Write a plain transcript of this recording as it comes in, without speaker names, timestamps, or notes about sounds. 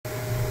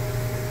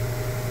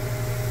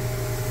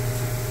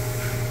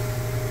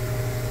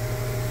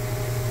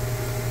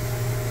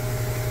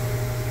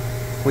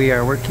We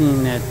are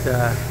working at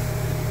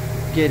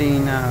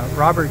getting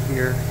Robert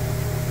here,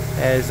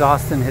 as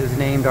Austin has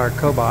named our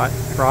Cobot,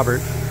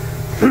 Robert,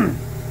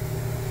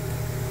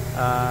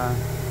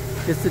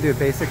 just to do a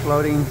basic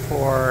loading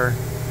for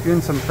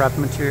doing some prep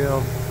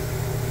material,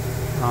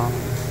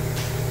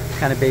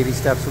 kind of baby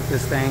steps with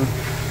this thing.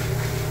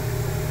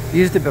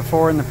 Used it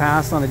before in the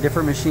past on a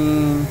different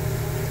machine.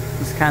 It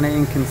was kind of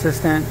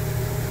inconsistent.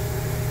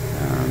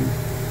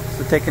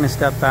 So taking a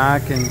step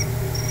back and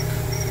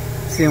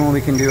seeing what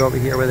we can do over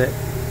here with it.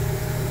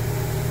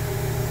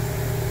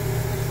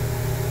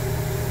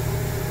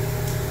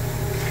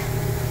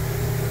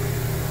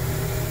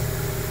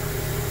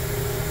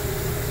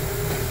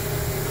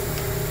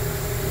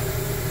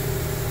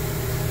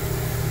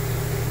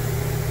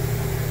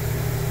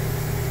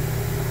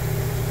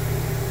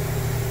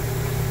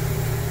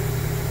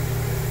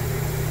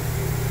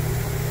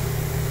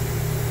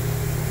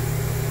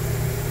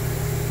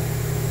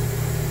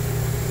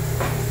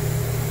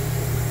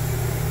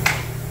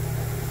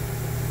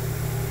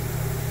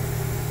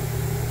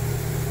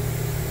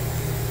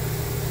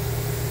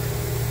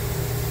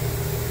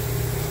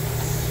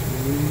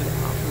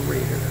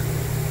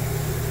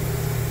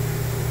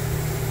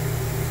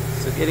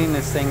 So getting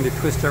this thing to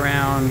twist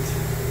around,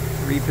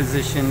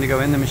 reposition to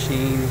go in the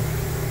machine,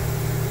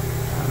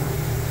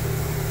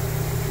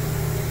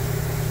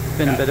 it's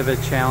been a bit of a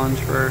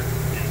challenge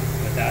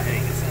without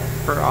hitting itself.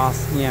 For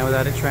Austin, yeah,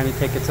 without it trying to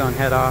take its own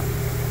head off.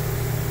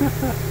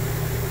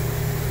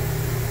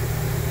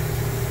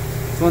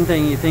 It's one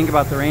thing you think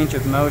about the range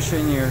of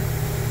motion. You're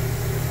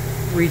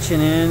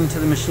reaching into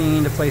the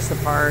machine to place the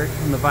part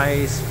on the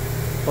vise,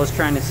 plus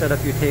trying to set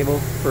up your table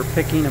for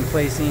picking and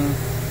placing.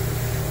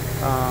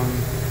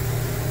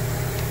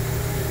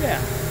 Yeah,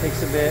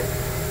 takes a bit.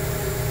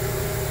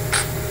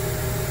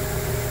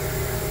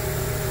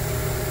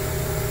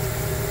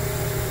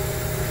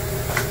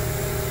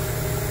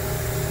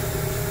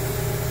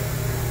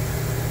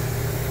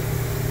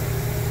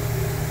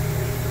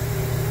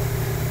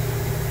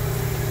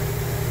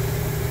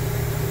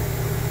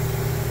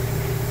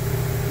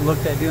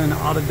 Looked at doing an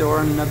auto door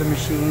on another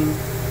machine.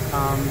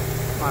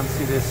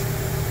 Obviously this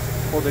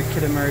older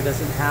Kittimer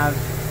doesn't have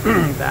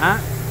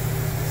that.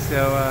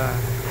 So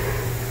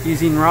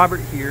using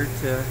Robert here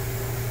to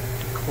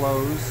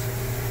close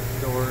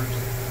doors.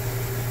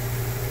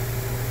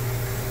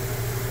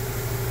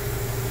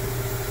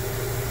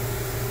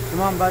 Come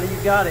on, buddy, you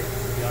got it.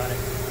 You got it.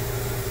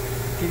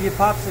 Give you a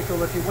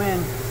popsicle if you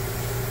win.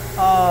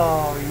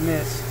 Oh, you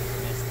missed.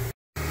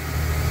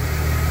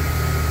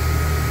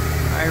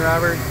 All right,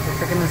 Robert, we're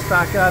picking this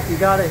back up. You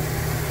got it.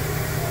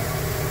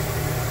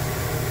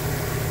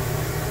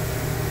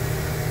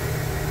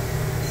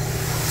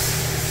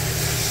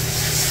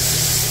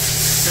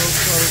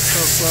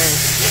 So close.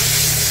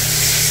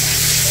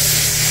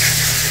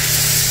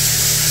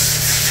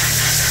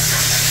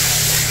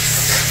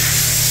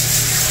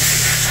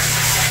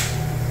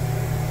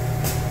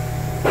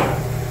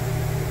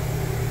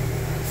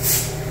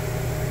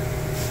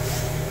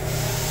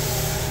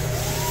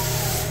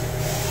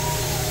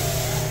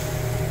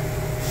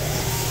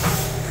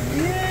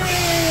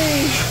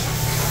 Yay!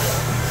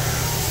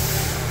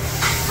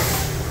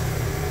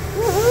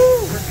 Woohoo!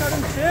 We're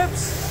cutting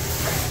chips.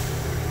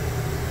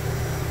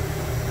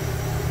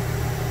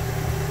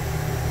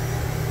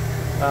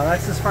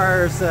 That's as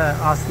far as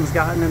Austin's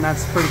gotten, and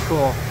that's pretty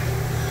cool.